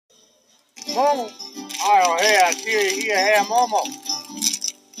Momo. Ai, här, till här, Momo.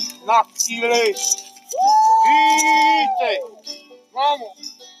 Nackile. Ite. Momo.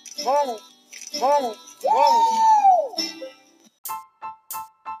 Momo. Momo. Momo.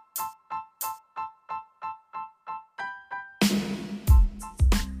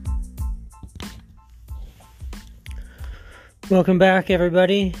 Welcome back,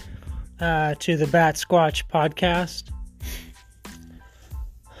 everybody, to the Bat Squatch podcast.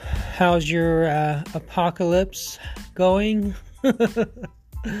 How's your apocalypse going?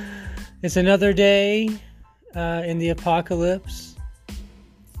 It's another day in the apocalypse.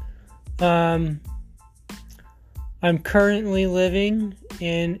 I'm currently living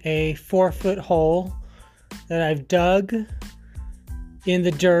in a 4-foot hole that I've dug in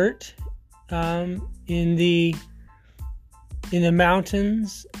the dirt, in the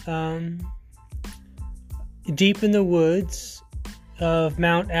mountains, deep in the woods of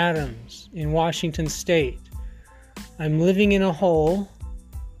Mount Adams in Washington State. I'm living in a hole.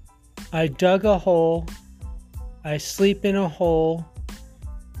 I dug a hole. I sleep in a hole.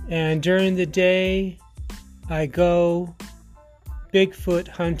 And during the day, I go Bigfoot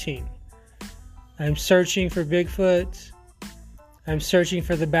hunting. I'm searching for Bigfoot. I'm searching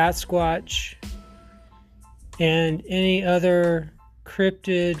for the Bat Squatch and any other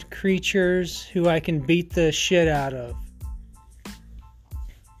cryptid creatures who I can beat the shit out of.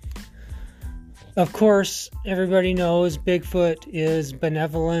 Of course, everybody knows Bigfoot is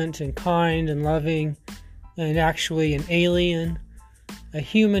benevolent and kind and loving and actually an alien, a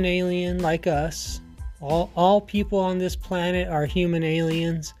human alien like us. All people on this planet are human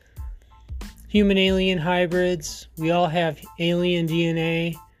aliens, human alien hybrids. We all have alien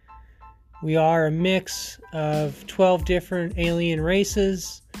DNA. We are a mix of 12 different alien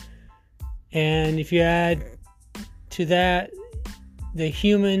races, and if you add to that the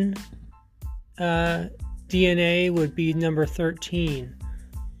human DNA would be number 13.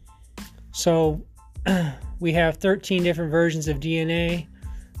 So we have 13 different versions of DNA.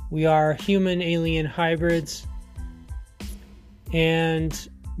 We are human alien hybrids, and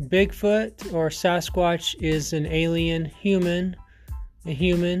Bigfoot or Sasquatch is an alien human, a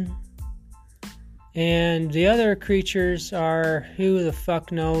human. And the other creatures are, who the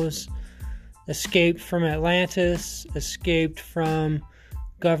fuck knows, escaped from Atlantis, escaped from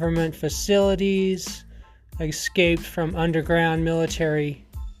government facilities, escaped from underground military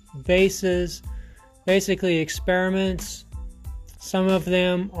bases, basically experiments. Some of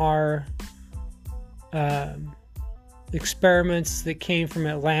them are experiments that came from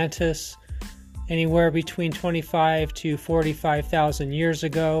Atlantis anywhere between 25 to 45,000 years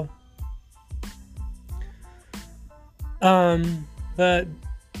ago. But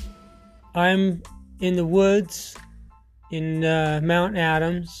I'm in the woods in Mount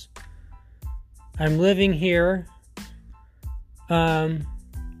Adams. I'm living here. I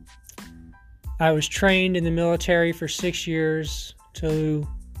was trained in the military for 6 years to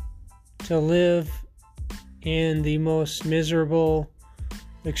live in the most miserable,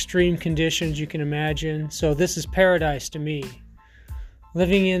 extreme conditions you can imagine. So this is paradise to me.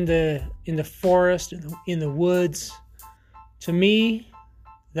 Living in the forest, in the woods. To me,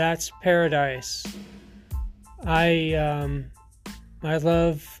 that's paradise. I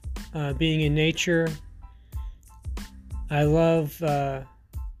love being in nature. I love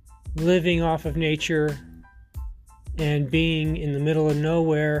living off of nature and being in the middle of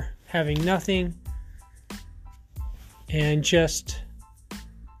nowhere, having nothing, and just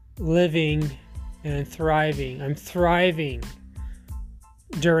living and thriving. I'm thriving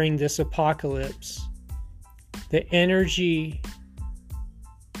during this apocalypse. The energy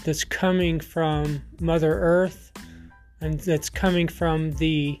that's coming from Mother Earth and that's coming from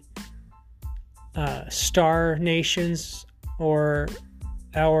the star nations or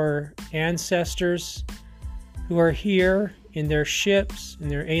our ancestors who are here in their ships, in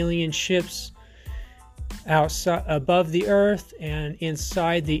their alien ships, outside, above the earth and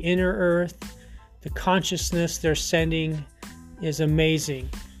inside the inner earth. The consciousness they're sending is amazing.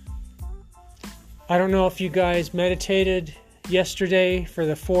 I don't know if you guys meditated yesterday for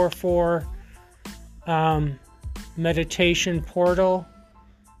the 4-4 meditation portal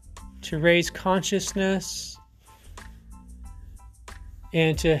to raise consciousness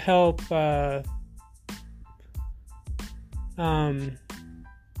and to help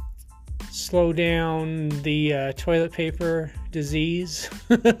slow down the toilet paper disease.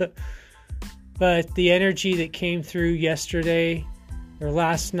 But the energy that came through yesterday or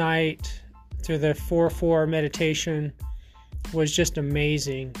last night through the 4-4 meditation was just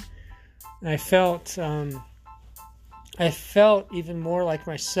amazing. I felt even more like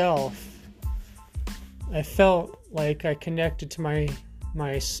myself I felt like I connected to my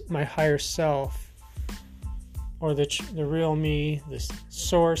higher self, or the real me, the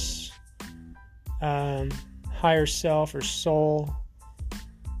source, higher self or soul,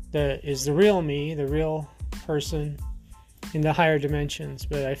 that is the real me, the real person in the higher dimensions.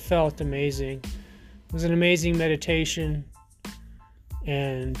 But I felt amazing. It was an amazing meditation,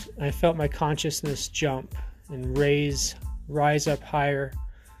 and I felt my consciousness jump and rise up higher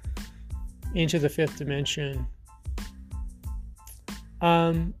into the fifth dimension.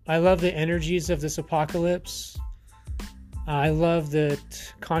 I love the energies of this apocalypse. I love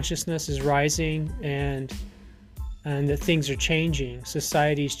that consciousness is rising and that things are changing.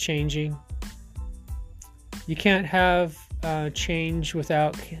 Society's changing. You can't have change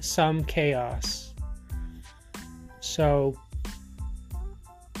without some chaos. So,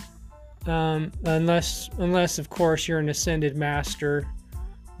 unless of course you're an ascended master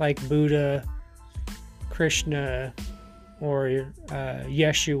like Buddha, Krishna, or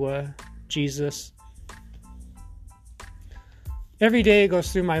Yeshua, Jesus. Every day it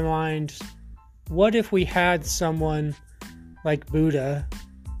goes through my mind, what if we had someone like Buddha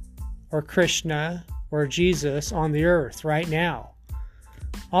or Krishna or Jesus on the earth right now?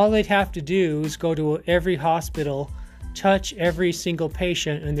 All they'd have to do is go to every hospital, touch every single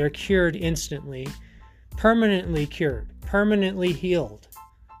patient, and they're cured instantly, permanently cured, permanently healed.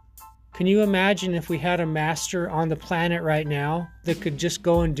 Can you imagine if we had a master on the planet right now that could just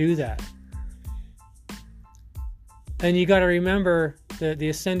go and do that? And you got to remember that the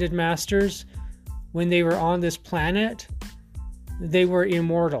ascended masters, when they were on this planet, they were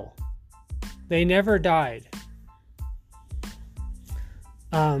immortal. They never died.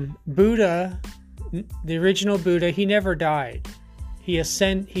 Buddha, the original Buddha, he never died. He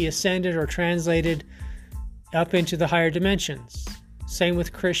ascended or translated up into the higher dimensions. Same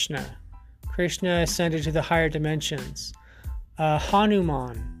with Krishna. Krishna ascended to the higher dimensions.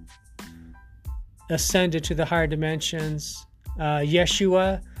 Hanuman ascended to the higher dimensions.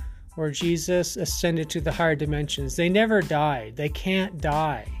 Yeshua or Jesus ascended to the higher dimensions. They never died. They can't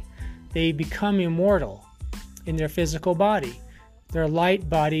die. They become immortal in their physical body. Their light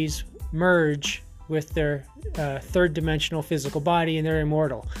bodies merge with their third dimensional physical body, and they're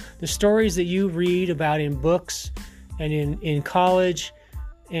immortal. The stories that you read about in books and in college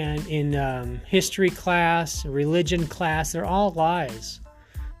and in history class, religion class, they're all lies.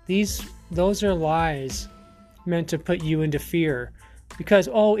 Those are lies meant to put you into fear. Because,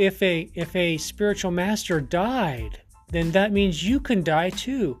 if a spiritual master died, then that means you can die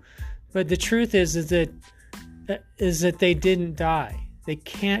too. But the truth is that they didn't die. They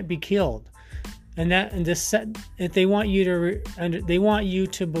can't be killed. They want you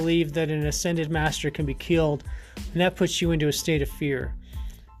to believe that an ascended master can be killed, and that puts you into a state of fear.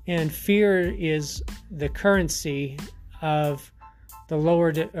 And fear is the currency of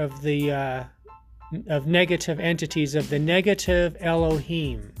the of negative entities, of the negative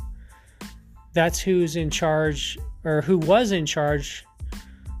Elohim. That's who's in charge, or who was in charge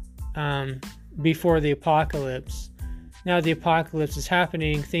before the apocalypse. Now the apocalypse is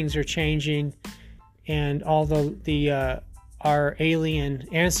happening, things are changing, and all our alien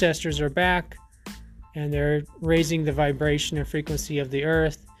ancestors are back, and they're raising the vibration and frequency of the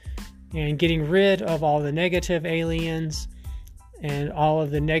earth and getting rid of all the negative aliens and all of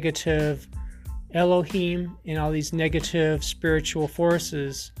the negative Elohim and all these negative spiritual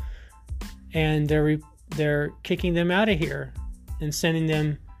forces, and they're kicking them out of here and sending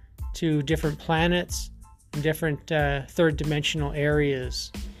them to different planets and different third dimensional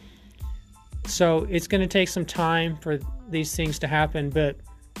areas. So it's going to take some time for these things to happen, but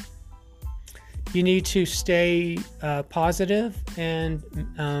you need to stay positive and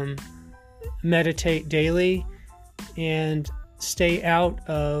meditate daily and stay out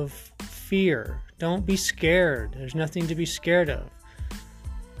of fear. Don't be scared. There's nothing to be scared of.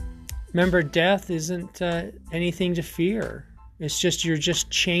 Remember, death isn't anything to fear. It's just you're just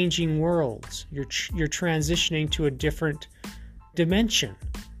changing worlds. You're transitioning to a different dimension,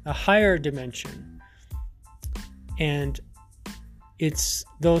 a higher dimension, and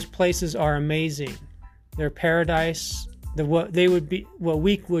those places are amazing. They're paradise. What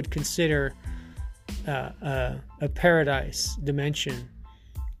we would consider a paradise dimension.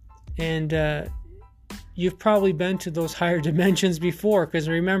 And you've probably been to those higher dimensions before, because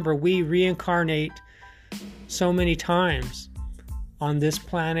remember, we reincarnate so many times on this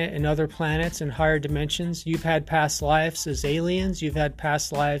planet and other planets and higher dimensions. You've had past lives as aliens. You've had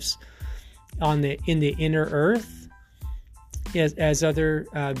past lives in the inner earth as other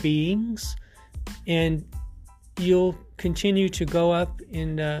beings, and you'll continue to go up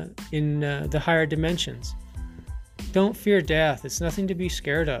in the higher dimensions. Don't fear death. It's nothing to be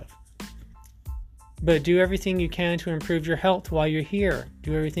scared of. But do everything you can to improve your health while you're here.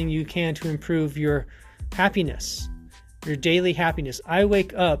 Do everything you can to improve your happiness, your daily happiness. I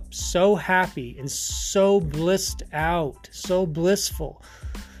wake up so happy and so blissed out, so blissful.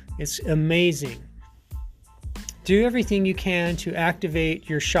 It's amazing. Do everything you can to activate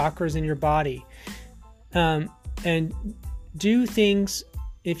your chakras in your body. And do things,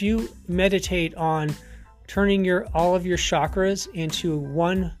 if you meditate on turning all of your chakras into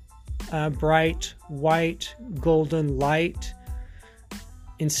one bright white golden light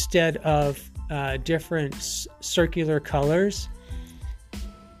instead of different circular colors,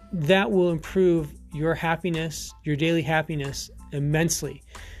 that will improve your happiness, your daily happiness immensely.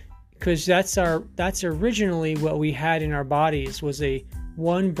 Because that's originally what we had in our bodies, was a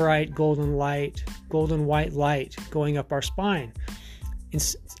one bright golden white light going up our spine.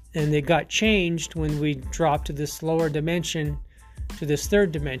 And they got changed when we dropped to this lower dimension, to this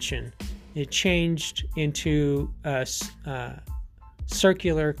third dimension. It changed into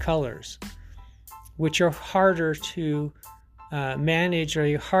circular colors, which are harder to manage,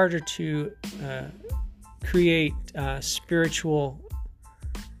 or harder to create spiritual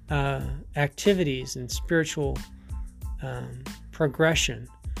activities and spiritual progression.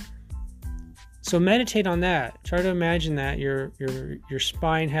 So meditate on that. Try to imagine that your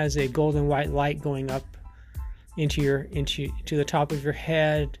spine has a golden white light going up into the top of your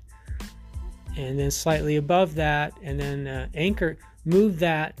head, and then slightly above that, and then move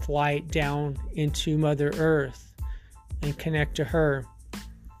that light down into Mother Earth and connect to her.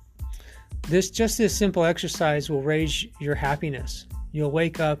 This simple exercise will raise your happiness. You'll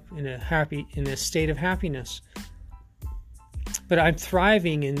wake up in a state of happiness. But I'm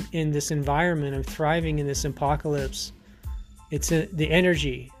thriving in this environment. I'm thriving in this apocalypse. It's the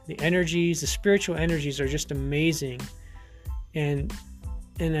energy. The energies, the spiritual energies are just amazing. And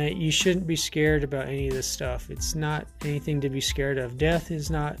you shouldn't be scared about any of this stuff. It's not anything to be scared of. Death is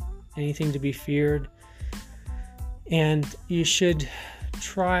not anything to be feared. And you should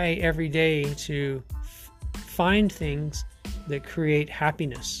try every day to find things that create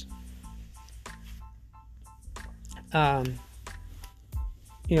happiness.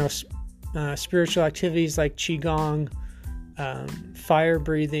 Spiritual activities like Qigong, fire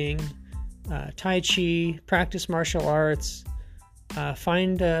breathing, Tai Chi, practice martial arts. If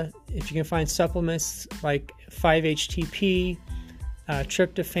you can find supplements like 5-HTP,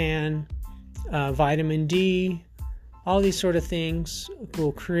 tryptophan, vitamin D, all these sort of things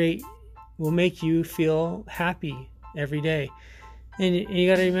will make you feel happy every day. And you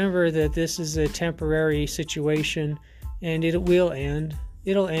got to remember that this is a temporary situation, and it will end.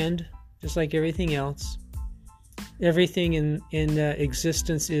 It'll end just like everything else. Everything in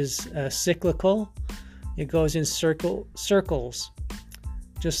existence is cyclical. It goes in circles,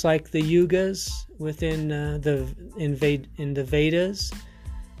 just like the yugas within the Vedas,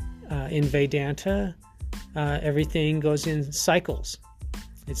 in Vedanta. Everything goes in cycles.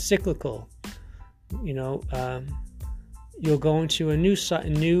 It's cyclical. You'll go into a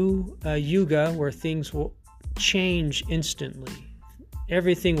new yuga where things will change instantly.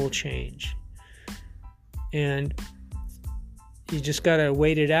 Everything will change, and you just gotta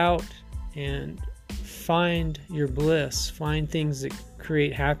wait it out and find your bliss. Find things that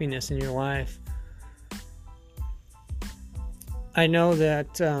create happiness in your life. I know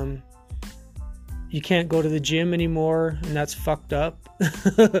that you can't go to the gym anymore, and that's fucked up.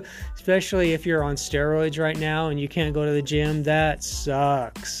 Especially if you're on steroids right now and you can't go to the gym. That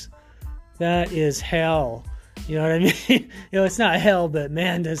sucks. That is hell. You know what I mean? It's not hell, but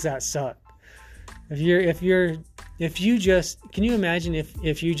man, does that suck. Can you imagine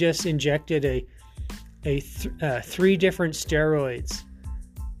if you just injected three different steroids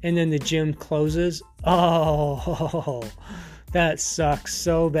and then the gym closes? Oh, that sucks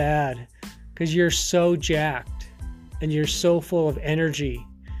so bad, because you're so jacked and you're so full of energy,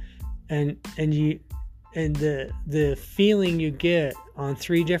 and the feeling you get on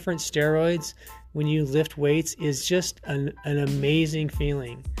three different steroids when you lift weights is just an amazing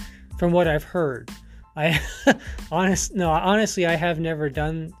feeling, from what I've heard. Honestly, I have never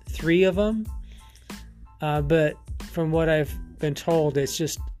done 3 of them, but from what I've been told, it's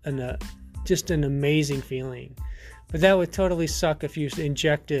just an amazing feeling. But that would totally suck if you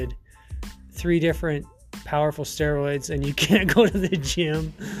injected 3 different powerful steroids and you can't go to the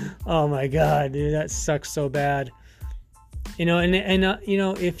gym. Oh my God, dude, that sucks so bad.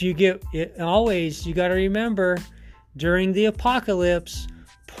 If you get it, always, you got to remember, during the apocalypse,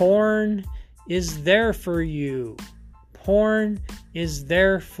 porn is there for you. Porn is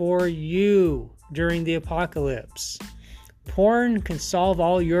there for you during the apocalypse. Porn can solve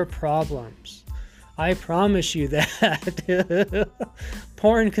all your problems. I promise you that.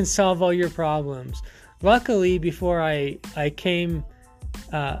 Porn can solve all your problems. Luckily, before I came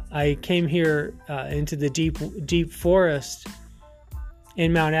here into the deep forest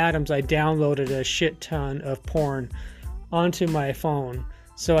in Mount Adams, I downloaded a shit ton of porn onto my phone,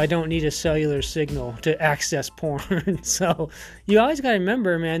 so I don't need a cellular signal to access porn. So you always got to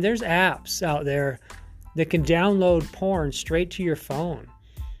remember, man, there's apps out there that can download porn straight to your phone.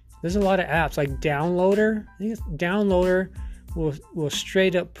 There's a lot of apps like Downloader. I think Downloader will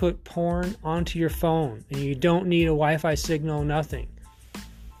straight up put porn onto your phone, and you don't need a Wi-Fi signal, nothing.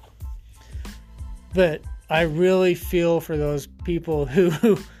 But I really feel for those people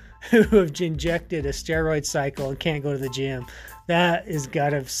who have injected a steroid cycle and can't go to the gym. That is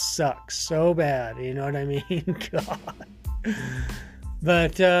gotta suck so bad. You know what I mean? God.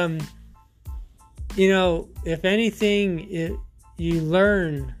 But if anything, you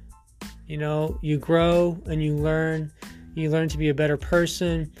learn. You grow and you learn. You learn to be a better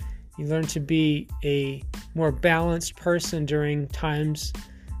person. You learn to be a more balanced person during times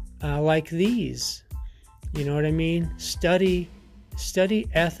like these. You know what I mean? Study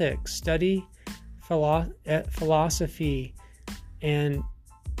ethics, study philosophy and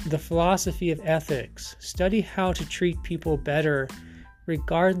the philosophy of ethics. Study how to treat people better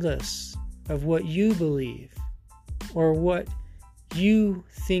regardless of what you believe or what you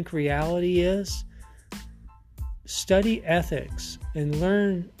think reality is. Study ethics and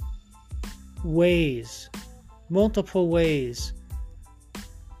learn multiple ways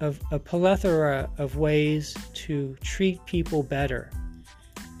of a plethora of ways to treat people better,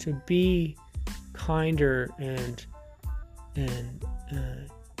 to be kinder and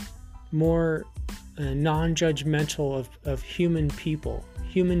more non-judgmental of human people,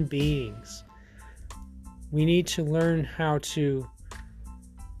 human beings. We need to learn how to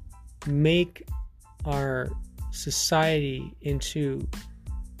make our society into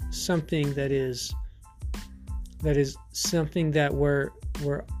something that is something that where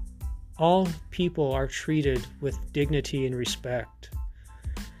all people are treated with dignity and respect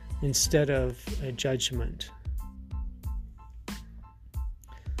instead of a judgment.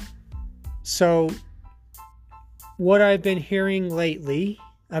 So what I've been hearing lately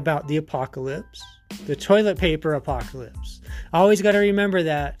about the apocalypse, the toilet paper apocalypse. I always got to remember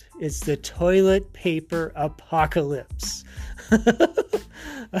that. It's the toilet paper apocalypse.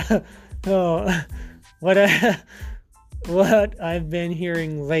 What I've been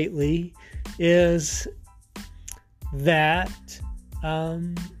hearing lately is that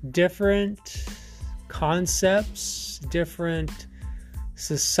different concepts, different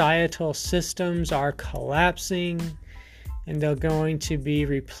societal systems are collapsing, and they're going to be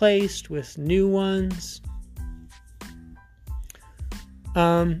replaced with new ones.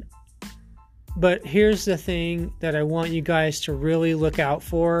 But here's the thing that I want you guys to really look out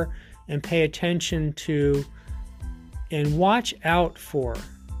for and pay attention to and watch out for.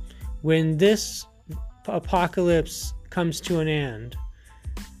 When this apocalypse comes to an end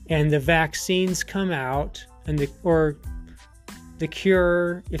and the vaccines come out and the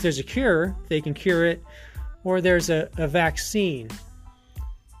cure, if there's a cure, they can cure it, or there's a vaccine,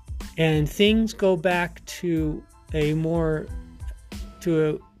 and things go back to a more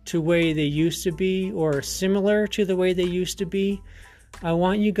to way they used to be, or similar to the way they used to be, I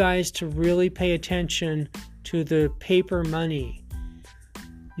want you guys to really pay attention to the paper money.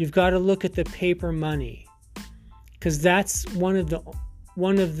 You've got to look at the paper money, because that's one of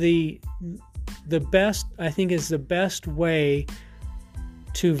the best, I think, is the best way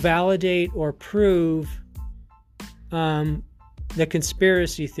to validate or prove the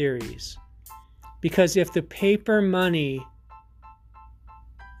conspiracy theories. Because if the paper money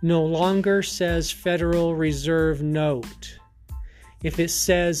no longer says Federal Reserve note, if it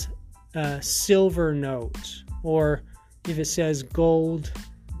says silver note, or if it says gold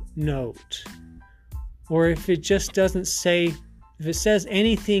note, or if it just doesn't say, if it says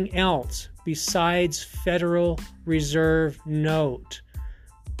anything else besides Federal Reserve note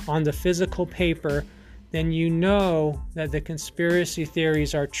on the physical paper, then you know that the conspiracy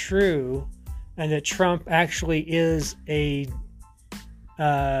theories are true and that Trump actually is he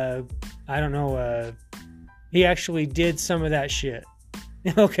actually did some of that shit.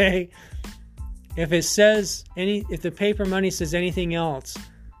 Okay? If the paper money says anything else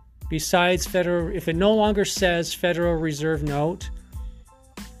besides if it no longer says Federal Reserve note,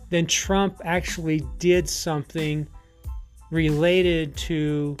 then Trump actually did something related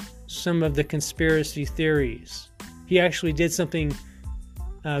to some of the conspiracy theories. he actually did something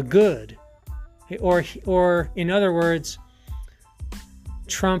good, or in other words,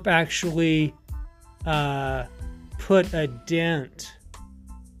 Trump actually put a dent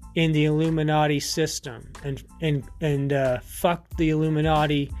in the Illuminati system and fucked the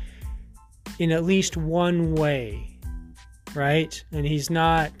Illuminati in at least one way, right? And he's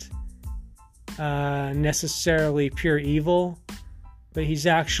not necessarily pure evil, but he's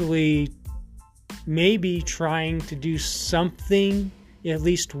actually maybe trying to do something, at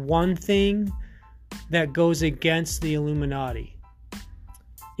least one thing, that goes against the Illuminati.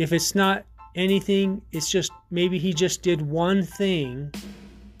 If it's not anything, it's just maybe he just did one thing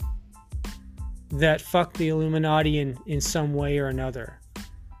that fucked the Illuminati in some way or another.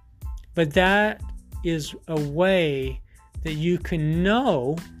 But that is a way that you can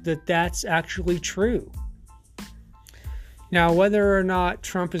know that that's actually true. Now, whether or not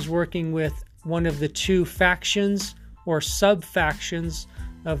Trump is working with one of the two factions or sub-factions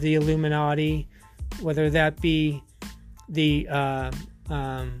of the Illuminati, whether that be the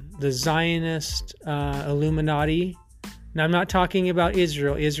Zionist Illuminati. Now, I'm not talking about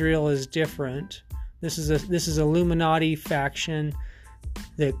Israel. Israel is different. This is Illuminati faction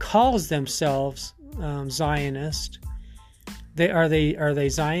that calls themselves Zionist. Are they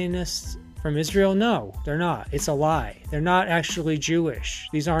Zionists from Israel? No, they're not. It's a lie. They're not actually Jewish.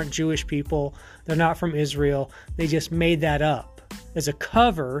 These aren't Jewish people. They're not from Israel. They just made that up as a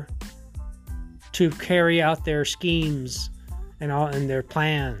cover to carry out their schemes and their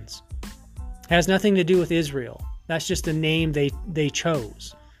plans. It has nothing to do with Israel. That's just a name they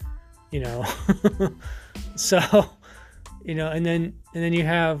chose, So, and then you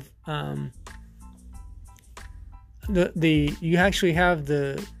have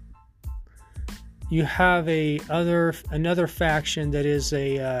another faction that is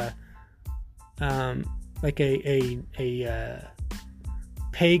a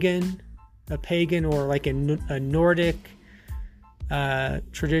pagan or like a Nordic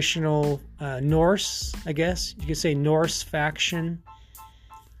traditional Norse, I guess you could say Norse faction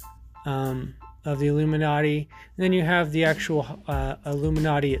of the Illuminati. And then you have the actual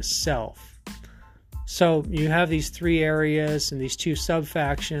Illuminati itself. So you have these three areas and these two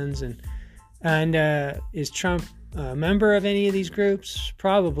sub-factions, and is Trump a member of any of these groups?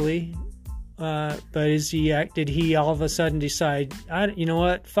 Probably. But did he all of a sudden decide, you know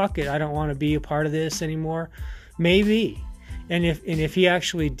what, fuck it, I don't want to be a part of this anymore? Maybe. And if he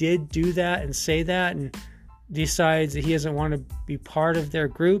actually did do that and say that and decides that he doesn't want to be part of their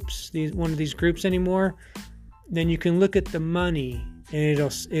groups, one of these groups anymore, then you can look at the money, and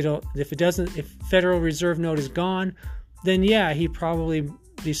if Federal Reserve note is gone, then yeah, he probably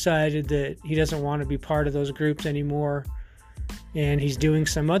decided that he doesn't want to be part of those groups anymore, and he's doing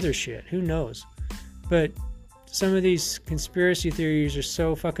some other shit. Who knows? But some of these conspiracy theories are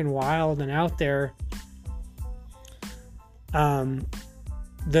so fucking wild and out there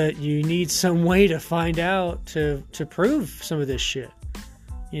that you need some way to find out to prove some of this shit.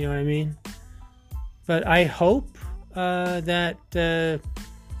 You know what I mean? But I hope that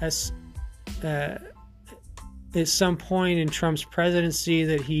at some point in Trump's presidency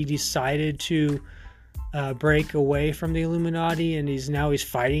that he decided to break away from the Illuminati, and he's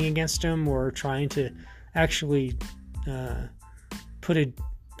fighting against them or trying to actually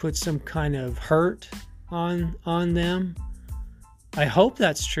put some kind of hurt on them. I hope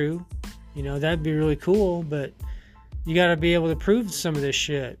that's true. That'd be really cool, but you got to be able to prove some of this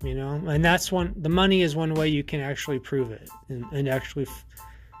shit, and the money is one way you can actually prove it and actually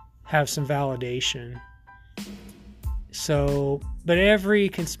have some validation. So, but every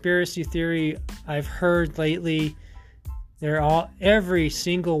conspiracy theory I've heard lately, every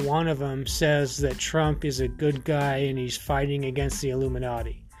single one of them says that Trump is a good guy and he's fighting against the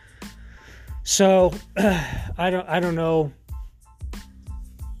Illuminati. So, I don't know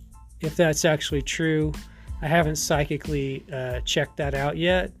if that's actually true. I haven't psychically checked that out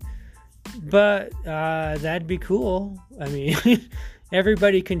yet, but that'd be cool. I mean,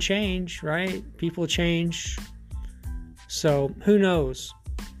 everybody can change, right? People change. So who knows?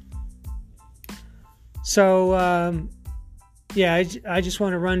 So I just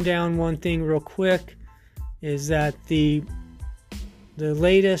want to run down one thing real quick, is that the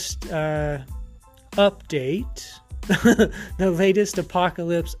latest update, the latest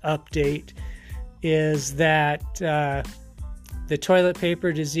apocalypse update, is that the toilet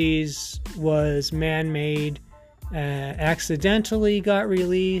paper disease was man-made, accidentally got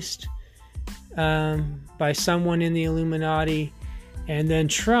released by someone in the Illuminati, and then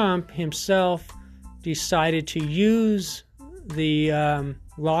Trump himself decided to use the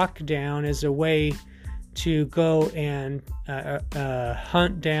lockdown as a way to go and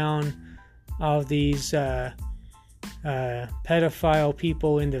hunt down all these pedophile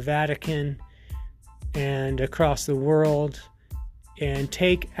people in the Vatican and across the world, and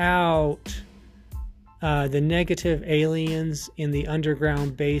take out the negative aliens in the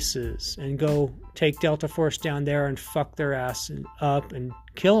underground bases, and go take Delta Force down there and fuck their ass up and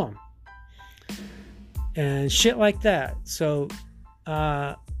kill them and shit like that. So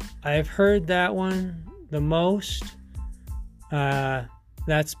I've heard that one the most.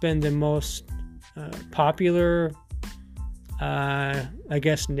 That's been the most popular, I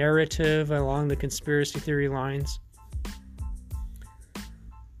guess, narrative along the conspiracy theory lines.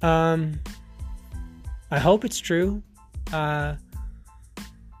 I hope it's true,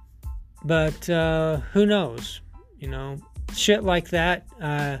 but who knows? Shit like that.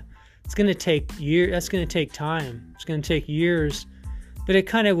 It's going to take years. That's going to take time. It's going to take years, but it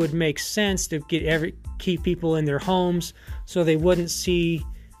kind of would make sense to keep people in their homes so they wouldn't see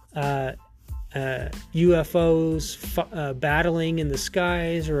UFOs battling in the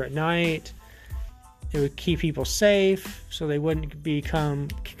skies or at night. It would keep people safe so they wouldn't become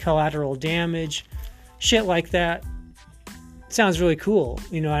collateral damage. Shit like that sounds really cool,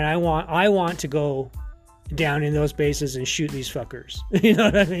 and I want to go down in those bases and shoot these fuckers. You know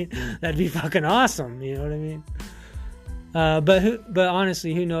what I mean? That'd be fucking awesome. You know what I mean? But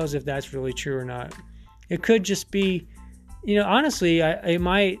honestly, who knows if that's really true or not? It could just be, honestly, I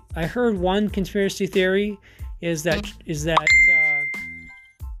heard one conspiracy theory is that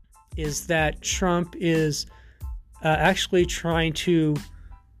Trump is actually trying to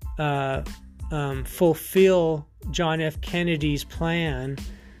fulfill John F. Kennedy's plan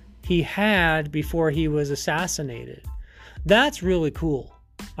he had before he was assassinated. That's really cool.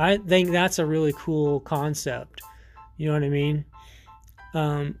 I think that's a really cool concept. You know what I mean?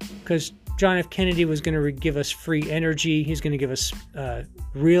 Because John F. Kennedy was going to give us free energy. He's going to give us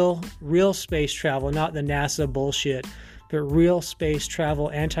real space travel, not the NASA bullshit, but real space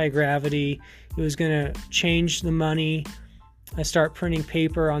travel, anti-gravity. He was going to change the money and start printing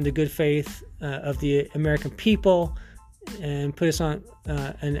paper on the good faith of the American people, and put us on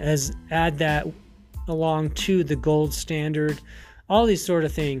and add that along to the gold standard, all these sort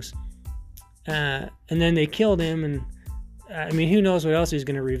of things. And then they killed him, and who knows what else he's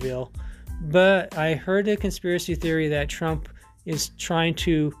going to reveal. But I heard a conspiracy theory that Trump is trying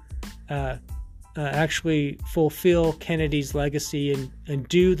to actually fulfill Kennedy's legacy and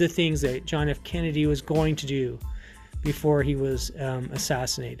do the things that John F. Kennedy was going to do before he was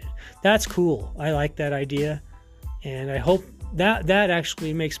assassinated. That's cool. I like that idea. And I hope that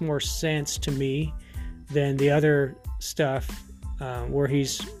actually makes more sense to me than the other stuff where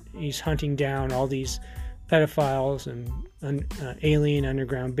he's hunting down all these pedophiles and alien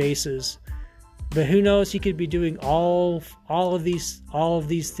underground bases. But who knows? He could be doing all of these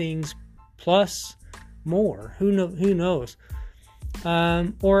things plus more. Who knows?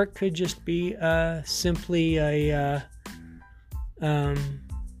 Or it could just be simply a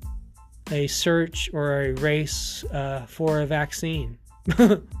search or a race for a vaccine.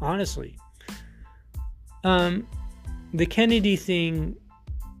 Honestly, the Kennedy thing,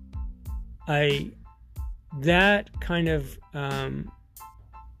 I kind of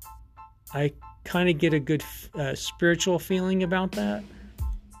get a good spiritual feeling about that.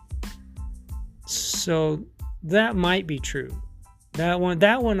 So that might be true. That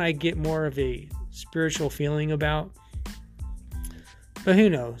one I get more of a spiritual feeling about. But who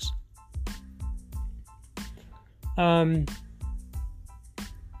knows?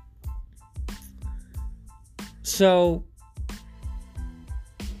 So,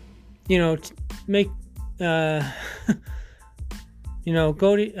 make, go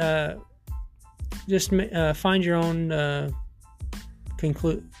to, just find your own,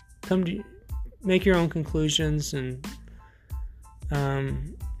 make your own conclusions, and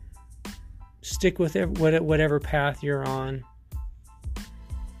stick with whatever path you're on.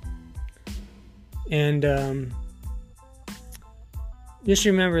 And just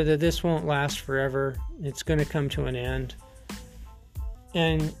remember that this won't last forever. It's going to come to an end.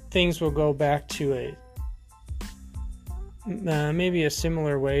 And things will go back to maybe a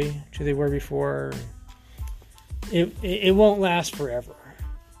similar way to they were before. It won't last forever.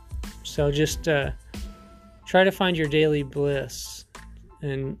 So just try to find your daily bliss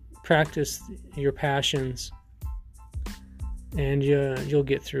and practice your passions, and you'll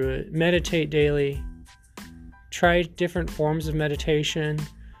get through it. Meditate daily. Try different forms of meditation.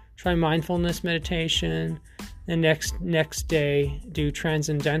 Try mindfulness meditation. The next day, do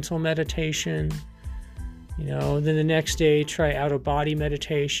transcendental meditation. Then the next day, try out-of-body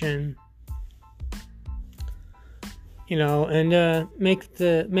meditation. and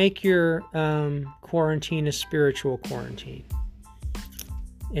make your quarantine a spiritual quarantine.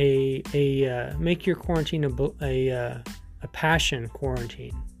 Make your quarantine a passion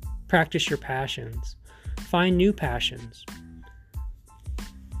quarantine. Practice your passions. Find new passions.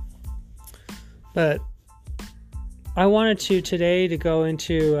 But I wanted today to go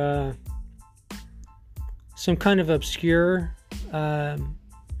into some kind of obscure type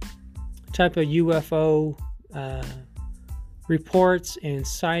of UFO reports and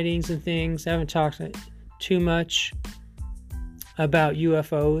sightings and things. I haven't talked too much about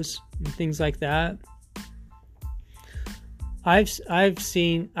UFOs and things like that. I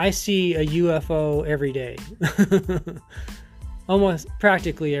see a UFO every day. Almost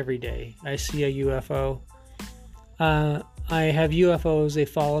practically every day I see a UFO. I have UFOs, they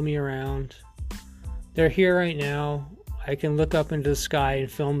follow me around. They're here right now. I can look up into the sky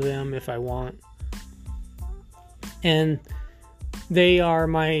and film them if I want. And they are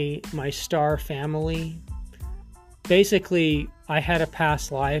my star family. Basically, I had a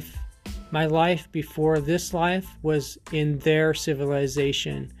past life. My life before this life was in their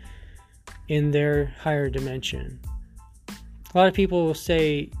civilization, in their higher dimension. A lot of people will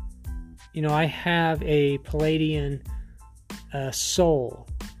say, I have a Palladian soul,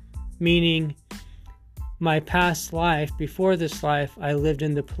 meaning my past life, before this life, I lived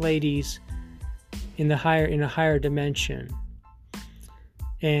in the Pleiades, in a higher dimension.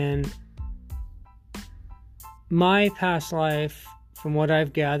 And my past life, from what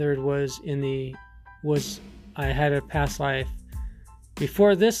I've gathered, I had a past life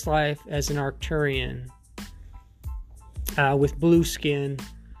before this life as an Arcturian, with blue skin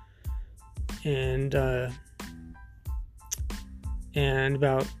and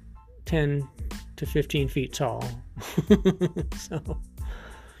about 10 to 15 feet tall.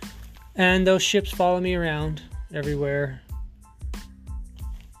 And those ships follow me around everywhere.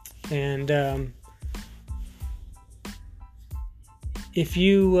 And if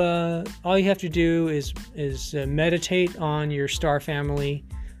you all you have to do is meditate on your star family.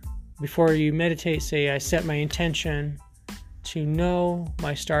 Before you meditate, say, I set my intention to know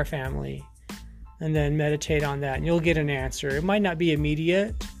my star family, and then meditate on that, and you'll get an answer. It might not be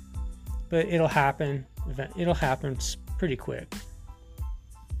immediate, but it'll happen. It'll happen pretty quick.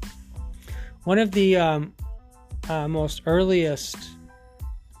 One of the most earliest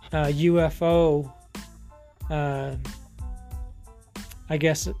UFO,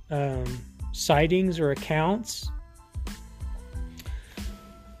 sightings or accounts,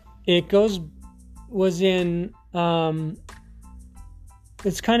 was in,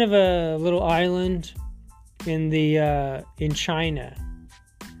 it's kind of a little island in China.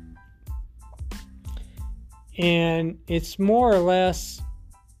 And it's more or less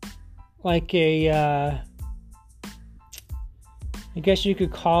like I guess you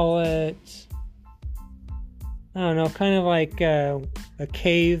could call it, I don't know, kind of like a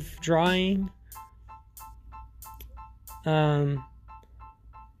cave drawing. But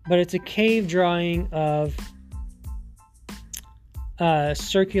it's a cave drawing of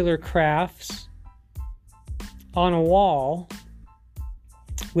circular crafts on a wall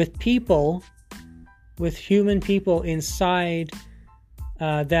with human people inside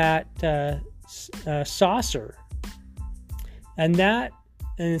that saucer. And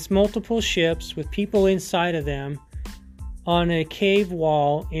it's multiple ships with people inside of them on a cave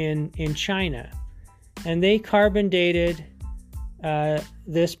wall in China. And they carbon dated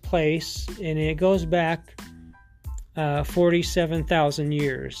this place, and it goes back 47,000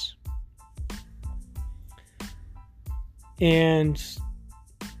 years. And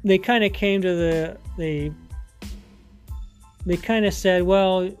they kind of came to they kind of said,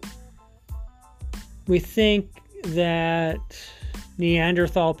 well, we think that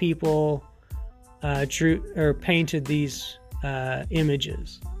Neanderthal people drew or painted these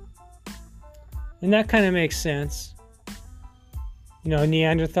images. And that kind of makes sense.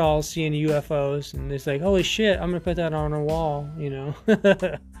 Neanderthals seeing UFOs, and it's like, holy shit, I'm going to put that on a wall,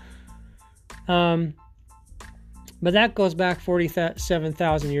 But that goes back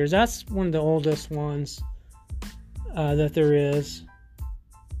 47,000 years. That's one of the oldest ones that there is.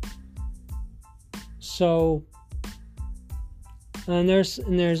 So, and there's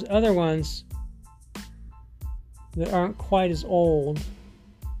other ones that aren't quite as old,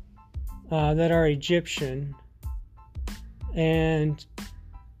 that are Egyptian. And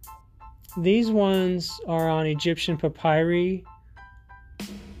these ones are on Egyptian papyri,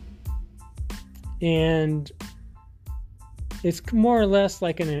 and it's more or less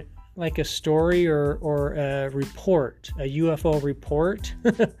like a story or a report, a UFO report.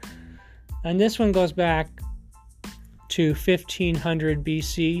 And this one goes back to 1500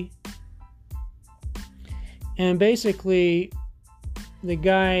 BC. And basically, the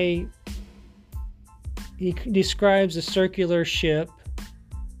guy, he describes a circular ship.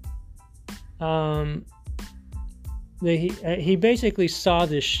 He basically saw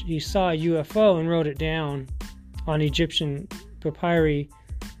this. He saw a UFO and wrote it down on Egyptian papyri.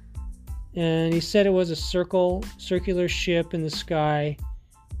 And he said it was a circular ship in the sky.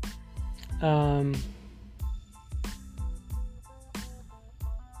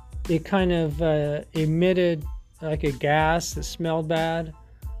 It kind of emitted like a gas that smelled bad,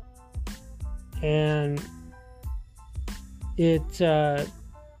 and it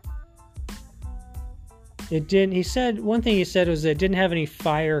didn't. He said one thing. He said was that it didn't have any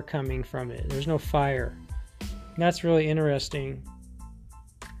fire coming from it. There's no fire. And that's really interesting.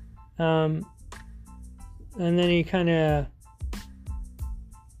 And then he kind of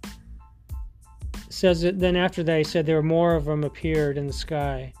says that. Then after that, he said there were more of them appeared in the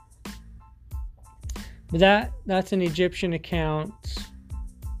sky. But that's an Egyptian account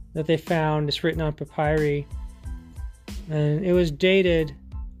that they found. It's written on papyri, and it was dated.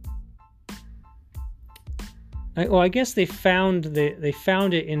 I guess they found it in the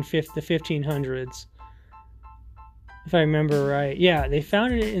 1500s, if I remember right. Yeah, they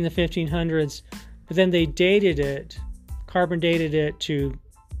found it in the 1500s, but then they dated it, carbon dated it to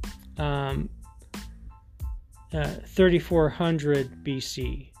 3400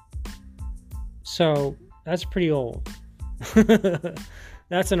 BC. So that's pretty old.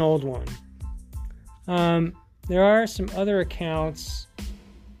 That's an old one. There are some other accounts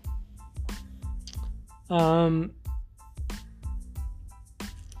that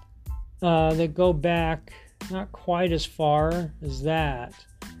go back not quite as far as that.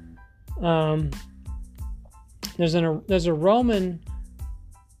 There's a Roman.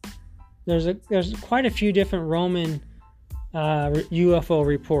 There's quite a few different Roman UFO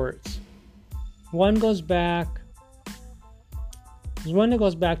reports. One that goes back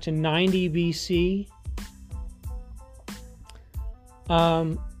to 90 BC.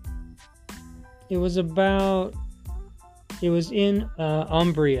 It was in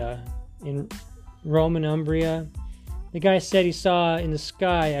Umbria, in Roman Umbria. The guy said he saw in the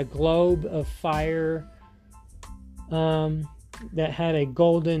sky a globe of fire that had a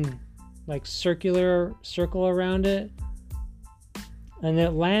golden, like, circular circle around it, and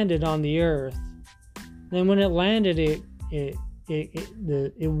it landed on the earth. Then when it landed, it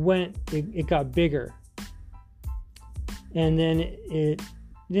got bigger, and then it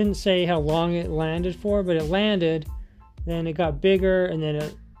didn't say how long it landed for, but it landed, then it got bigger, and then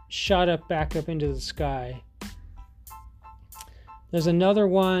it shot back up into the sky. There's another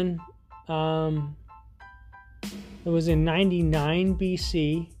one that was in 99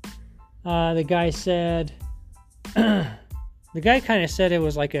 BC. The guy said, the guy kind of said it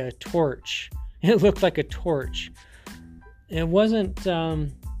was like a torch. It looked like a torch. It wasn't.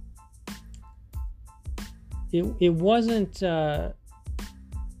 It wasn't a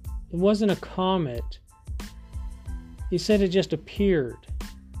comet. He said it just appeared.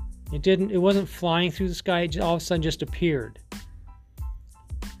 It wasn't flying through the sky. It all of a sudden just appeared.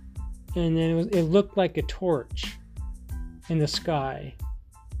 And then it looked like a torch in the sky.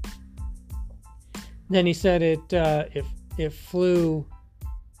 Then he said it flew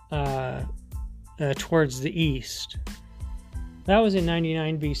towards the east. That was in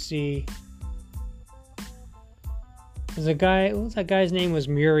 99 BC. There's a guy. What was that guy's name? Was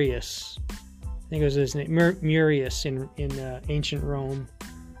Murius. I think it was his name, Murius in ancient Rome.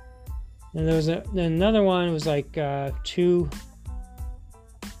 And there was another one. It was like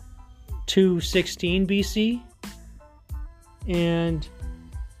 216 BC, and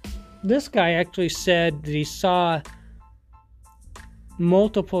this guy actually said that he saw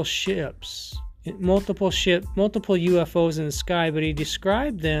multiple UFOs in the sky, but he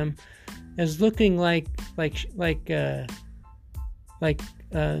described them as looking like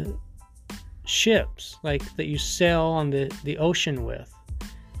ships, like that you sail on the ocean with.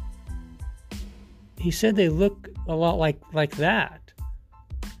 He said they look a lot like that,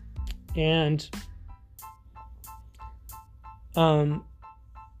 and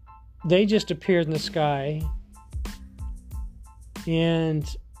they just appeared in the sky, and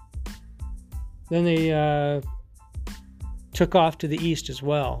then they took off to the east as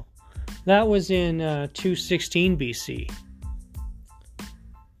well. That was in 216 BC.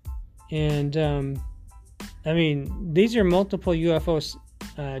 And I mean, these are multiple UFO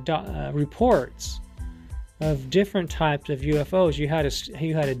reports of different types of UFOs. You had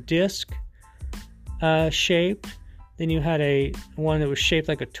a disc shaped. Then you had one that was shaped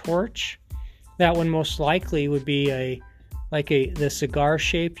like a torch. that one most likely would be the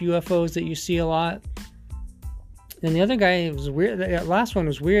cigar-shaped UFOs that you see a lot. And the other guy, it was weird. The last one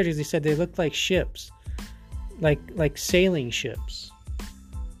was weird, because he said they looked like ships, like sailing ships,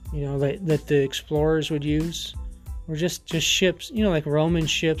 that the explorers would use, or just ships, like Roman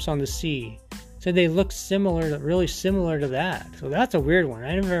ships on the sea. Said they looked really similar to that. So that's a weird one.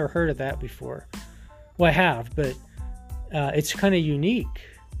 I never ever heard of that before. Well, I have, but it's kind of unique.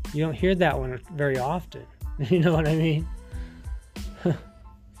 You don't hear that one very often. You know what I mean?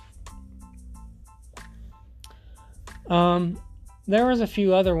 There was a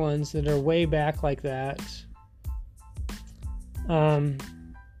few other ones that are way back like that. I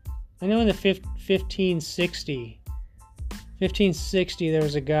know in the 1560, there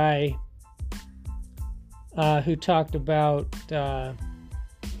was a guy who talked about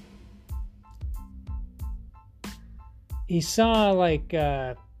he saw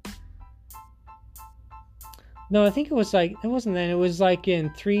no, I think it was it wasn't then, it was in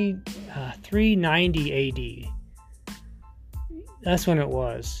 390 AD. That's when it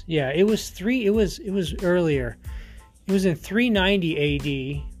was. Yeah, it was earlier. It was in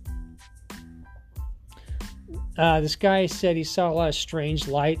 390 AD. This guy said he saw a lot of strange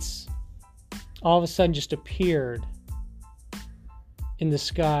lights all of a sudden just appeared in the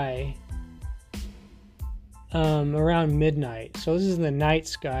sky around midnight. So this is in the night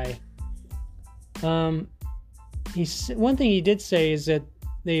sky. One thing he did say is that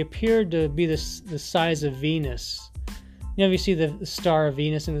they appeared to be the size of Venus. If you see the star of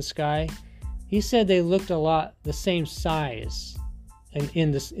Venus in the sky, he said they looked a lot the same size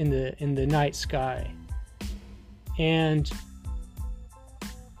in the night sky. And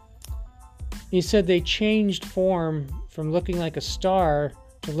he said they changed form from looking like a star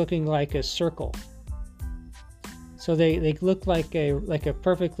to looking like a circle. So they looked like a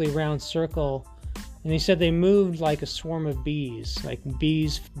perfectly round circle. And he said they moved like a swarm of bees, like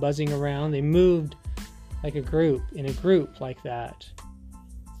bees buzzing around. They moved like in a group like that.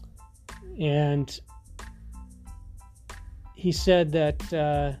 And he said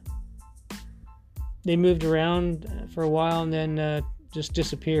that they moved around for a while and then just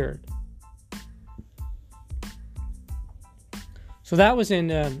disappeared. So that was in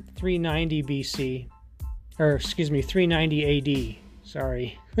 390 BC, or excuse me, 390 AD.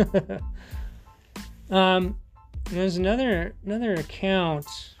 Sorry. There's another account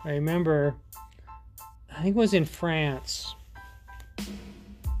I remember. I think it was in France,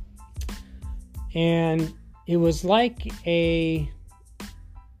 and it was like a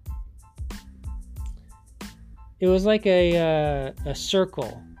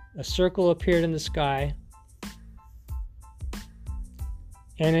circle. A circle appeared in the sky,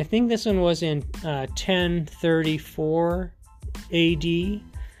 and I think this one was in 1034 AD. He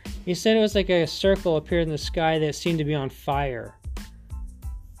said it was like a circle appeared in the sky that seemed to be on fire.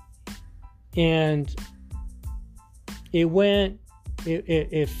 And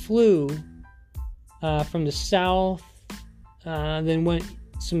it flew from the south, then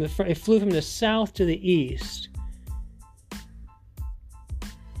it flew from the south to the east.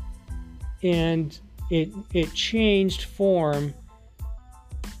 And it changed form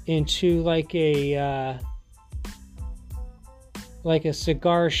into like a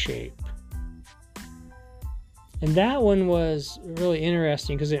cigar shape. And that one was really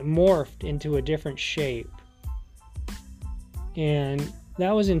interesting because it morphed into a different shape. And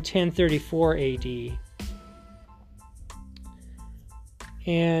that was in 1034 AD.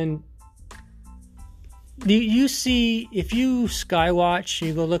 And you see, if you skywatch,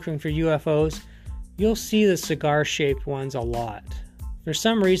 you go looking for UFOs, you'll see the cigar-shaped ones a lot. For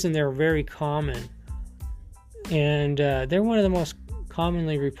some reason, they're very common. And they're one of the most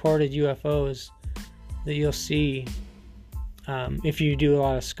commonly reported UFOs that you'll see if you do a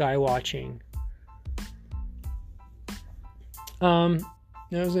lot of sky watching. I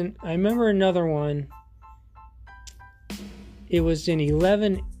remember another one. It was in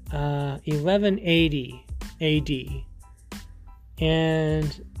 1180 AD.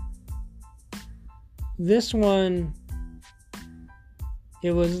 And this one,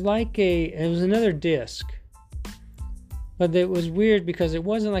 it was another disc. But it was weird because it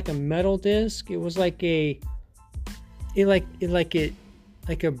wasn't like a metal disc. It was like a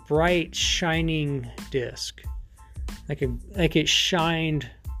bright shining disc. Like it shined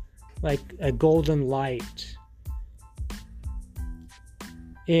like a golden light.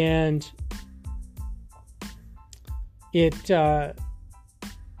 And it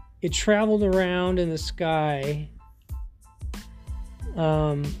traveled around in the sky.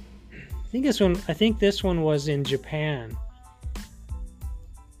 I think this one was in Japan.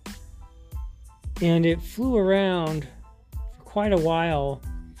 And it flew around for quite a while.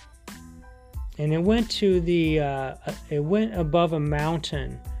 And it went to it went above a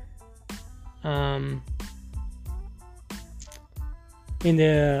mountain in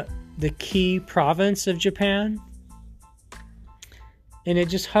the Kii province of Japan. And it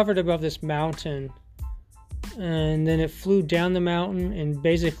just hovered above this mountain. And then it flew down the mountain and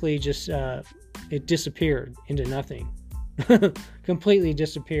basically just, it disappeared into nothing. Completely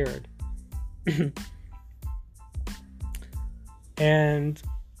disappeared. And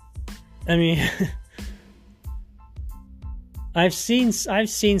I mean, I've seen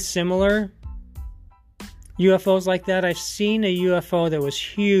similar UFOs like that. I've seen a UFO that was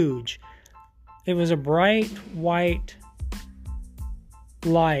huge. It was a bright white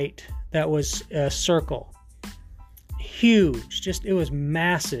light that was a circle. Huge. It was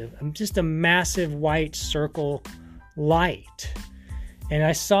massive. Just a massive white circle light. And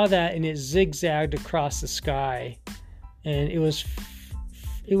I saw that, and it zigzagged across the sky. And it was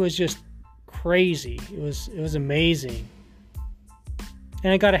just crazy. It was amazing.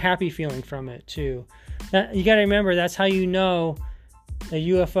 And I got a happy feeling from it too. You got to remember, that's how you know a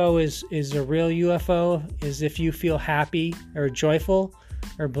UFO is a real UFO, is if you feel happy or joyful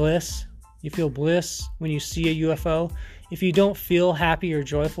or bliss. You feel bliss when you see a UFO. If you don't feel happy or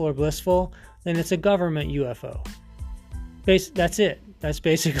joyful or blissful, then it's a government UFO. That's it. That's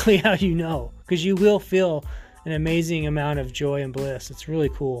basically how you know, because you will feel an amazing amount of joy and bliss. It's really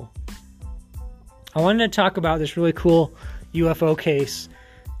cool. I wanted to talk about this really cool UFO case.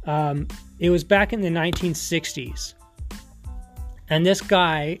 It was back in the 1960s. And this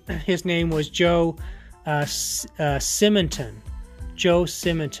guy, his name was Joe Simonton. Joe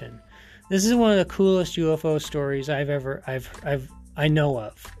Simonton. This is one of the coolest UFO stories I know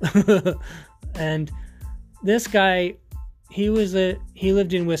of. And this guy, he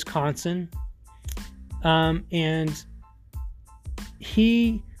lived in Wisconsin. And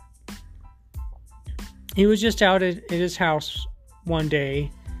he was just out at his house one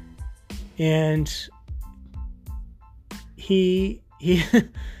day, and he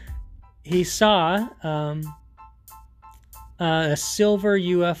saw a silver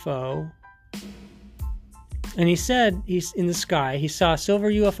UFO, and he said he's in the sky. He saw a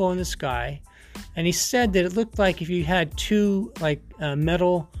silver UFO in the sky, and he said that it looked like if you had two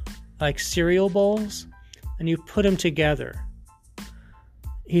metal cereal bowls, and you put them together.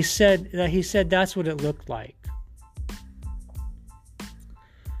 He said that's what it looked like.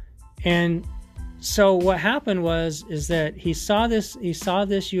 And so what happened is that he saw this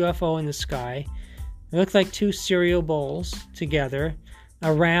UFO in the sky. It looked like two cereal bowls together,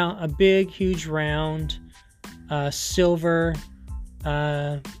 a big, huge, round, silver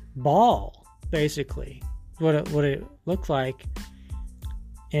ball, basically, what it looked like.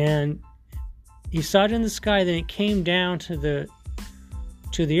 And he saw it in the sky. Then it came down to the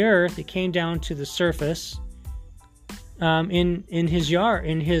earth. It came down to the surface. In his yard,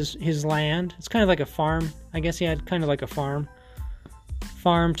 in his land. It's kind of like a farm. I guess he had kind of like a farm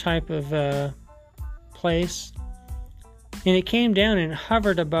type of place. And it came down and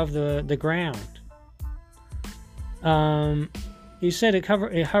hovered above the ground. He said it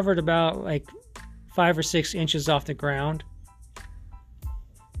hovered about 5 or 6 inches off the ground.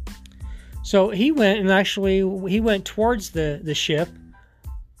 So he went towards the ship,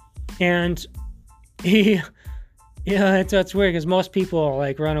 and that's weird, because most people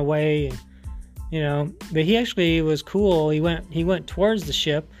run away, but he actually was cool. He went towards the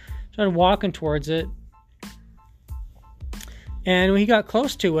ship, started walking towards it, and when he got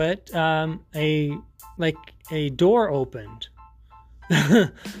close to it, a door opened.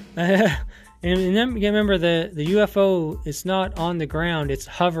 And then you remember the UFO is not on the ground; it's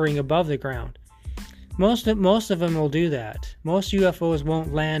hovering above the ground. Most of them will do that. Most UFOs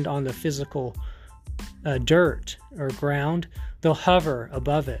won't land on the physical dirt or ground. They'll hover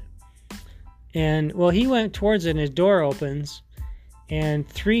above it. And he went towards it, and his door opens, and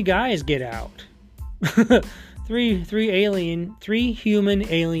 3 guys get out. three human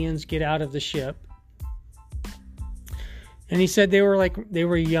aliens get out of the ship. And he said they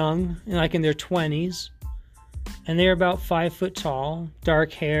were young, in their 20s, and they were about 5 foot tall,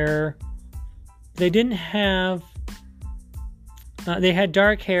 dark hair. They didn't have. They had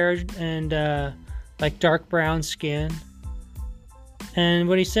dark hair and dark brown skin. And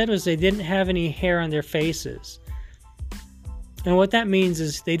what he said was they didn't have any hair on their faces. And what that means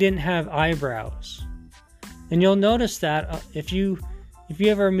is they didn't have eyebrows. And you'll notice that if you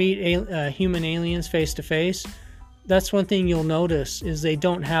ever meet human aliens face to face, that's one thing you'll notice is they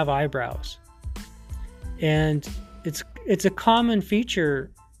don't have eyebrows. And it's a common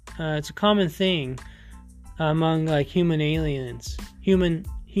feature it's a common thing among like human aliens, human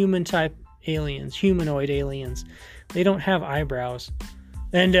type aliens, humanoid aliens. They don't have eyebrows.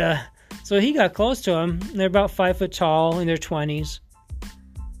 And so he got close to them. They're about 5 foot tall, in their 20s,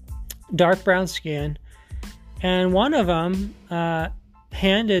 dark brown skin. And one of them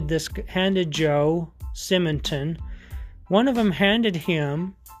handed Joe Simonton, one of them handed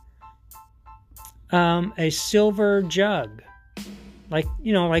him a silver jug, like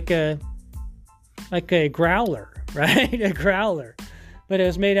a growler, right? A growler, but it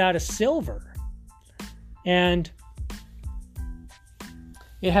was made out of silver, and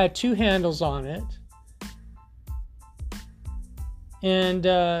it had 2 handles on it. And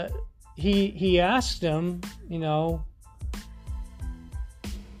he asked him, there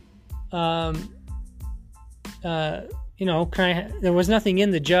was nothing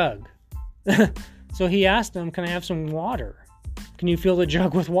in the jug. So he asked them, can I have some water? Can you fill the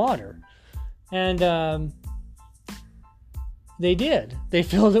jug with water? And they did. They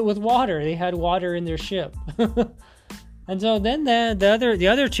filled it with water. They had water in their ship. And so then the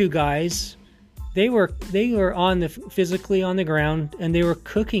other 2 guys, they were physically on the ground, and they were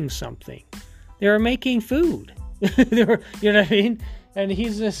cooking something. They were making food. They were, you know what I mean? And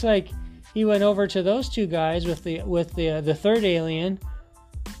he's just like, he went over to those 2 guys with the third alien,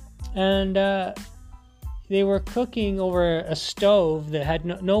 and they were cooking over a stove that had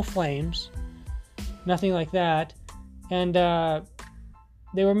no flames, nothing like that. And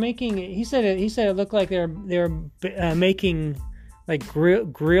they were making. He said it looked like they were making like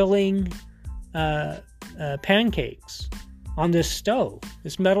grilling pancakes on this stove,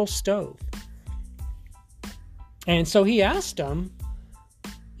 this metal stove. And so he asked them,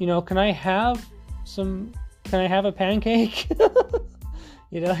 can I have a pancake?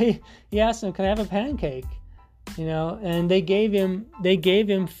 He asked them, can I have a pancake? And they gave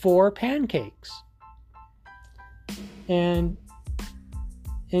him 4 pancakes. And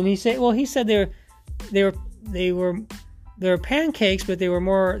he said they were pancakes, but they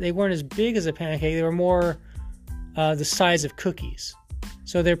weren't as big as a pancake. They were more the size of cookies.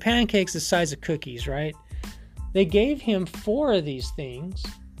 So they're pancakes the size of cookies, right? They gave him 4 of these things,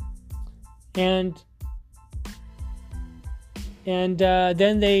 and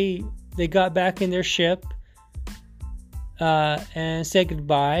then they got back in their ship and said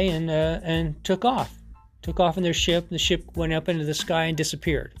goodbye and took off in their ship. The ship went up into the sky and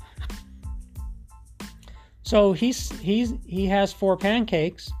disappeared. So he has 4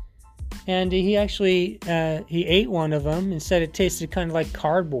 pancakes, and he actually he ate one of them and said it tasted kind of like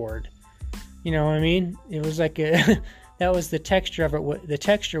cardboard. You know what I mean? It was like that was the texture of it. The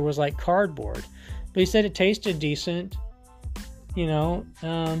texture was like cardboard, but he said it tasted decent. So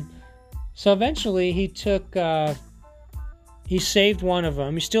eventually he saved one of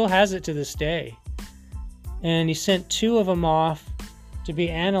them. He still has it to this day. And he sent 2 of them off to be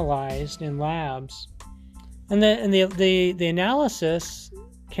analyzed in labs. And the analysis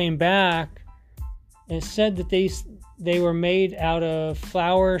came back and said that they were made out of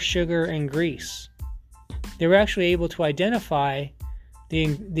flour, sugar, and grease. They were actually able to identify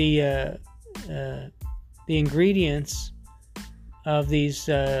the ingredients of these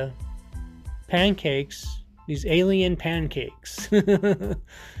pancakes, these alien pancakes. He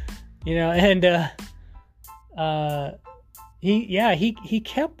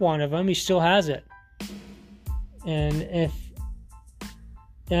kept one of them. He still has it. And if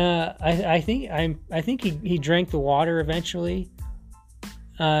I think he drank the water eventually,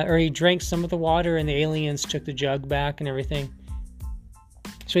 or he drank some of the water, and the aliens took the jug back and everything.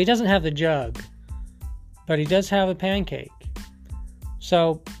 So he doesn't have the jug, but he does have a pancake.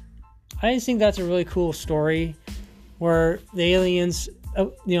 So I just think that's a really cool story, where the aliens,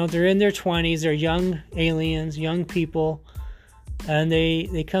 they're in their 20s, they're young aliens, young people, and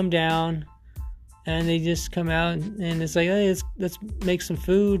they come down, and they just come out, and it's like, hey, let's make some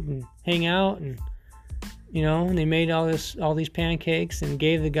food and hang out, and and they made all these pancakes and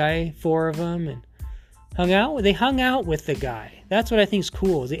gave the guy 4 of them, and they hung out with the guy. That's what I think is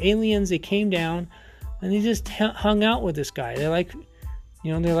cool. The aliens, they came down and they just hung out with this guy. They're like,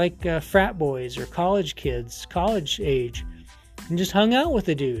 they're like frat boys or college kids, college age, and just hung out with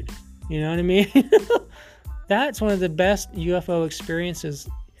the dude. You know what I mean? That's one of the best UFO experiences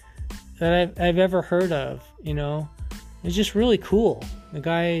that I've ever heard of. It's just really cool. The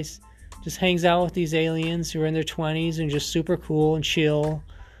guy just hangs out with these aliens who are in their 20s and just super cool and chilled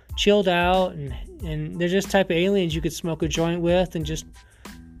out, and they're just type of aliens you could smoke a joint with and just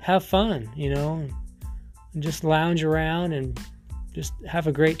have fun, and just lounge around and just have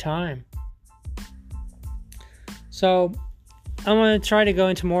a great time. So I want to try to go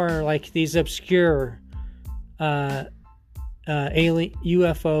into more like these obscure alien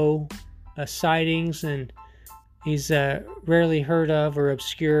UFO sightings and these rarely heard of or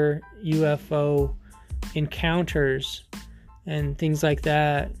obscure UFO encounters and things like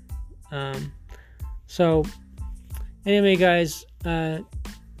that. So anyway, guys,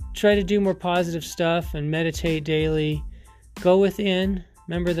 try to do more positive stuff and meditate daily. Go within.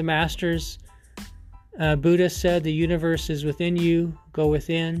 Remember the masters. Buddha said the universe is within you. Go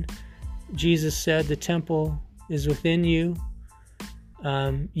within. Jesus said the temple is within you.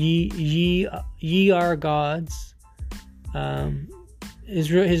 Ye are gods.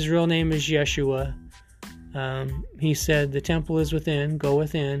 His real name is Yeshua. He said the temple is within. Go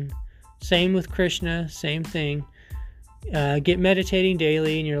within. Same with Krishna. Same thing. Get meditating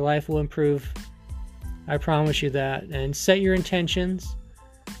daily and your life will improve. I promise you that. And set your intentions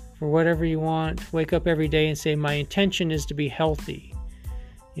for whatever you want. Wake up every day and say, my intention is to be healthy.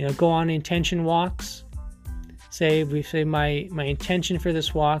 Go on intention walks. We say my intention for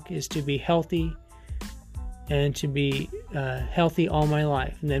this walk is to be healthy and to be healthy all my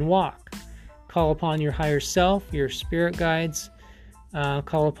life. And then walk. Call upon your higher self, your spirit guides.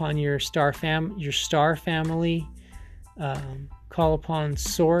 Call upon your star family. Call upon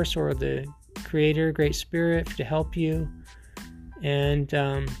Source or the Creator, Great Spirit, to help you. And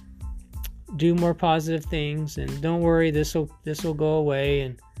do more positive things. And don't worry, this will go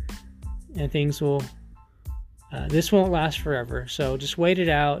away, and things will. This won't last forever. So just wait it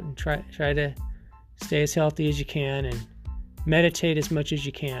out and try to stay as healthy as you can and meditate as much as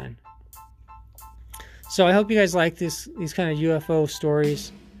you can. So I hope you guys like these kind of UFO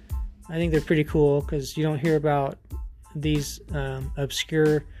stories. I think they're pretty cool because you don't hear about these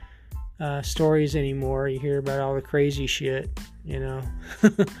obscure stories anymore. You hear about all the crazy shit,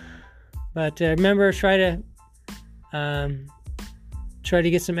 But remember, try to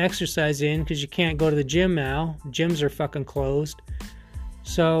get some exercise in because you can't go to the gym now. Gyms are fucking closed.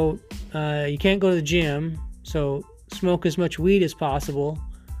 So you can't go to the gym. So smoke as much weed as possible.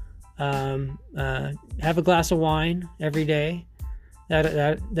 Have a glass of wine every day.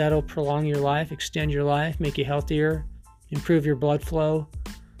 That'll prolong your life, extend your life, make you healthier, improve your blood flow.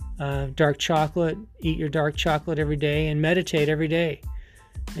 Dark chocolate, eat your dark chocolate every day, and meditate every day,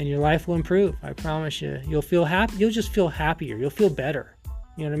 and your life will improve. I promise you. You'll feel happy. You'll just feel happier. You'll feel better.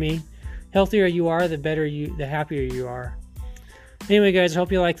 You know what I mean? Healthier you are, the happier you are. Anyway, guys, I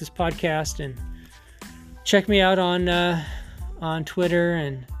hope you like this podcast, and check me out on Twitter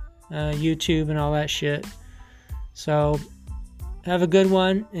and YouTube and all that shit. So have a good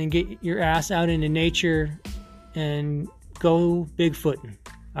one, and get your ass out into nature and go Bigfooting.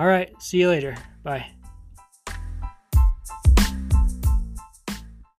 All right, see you later. Bye.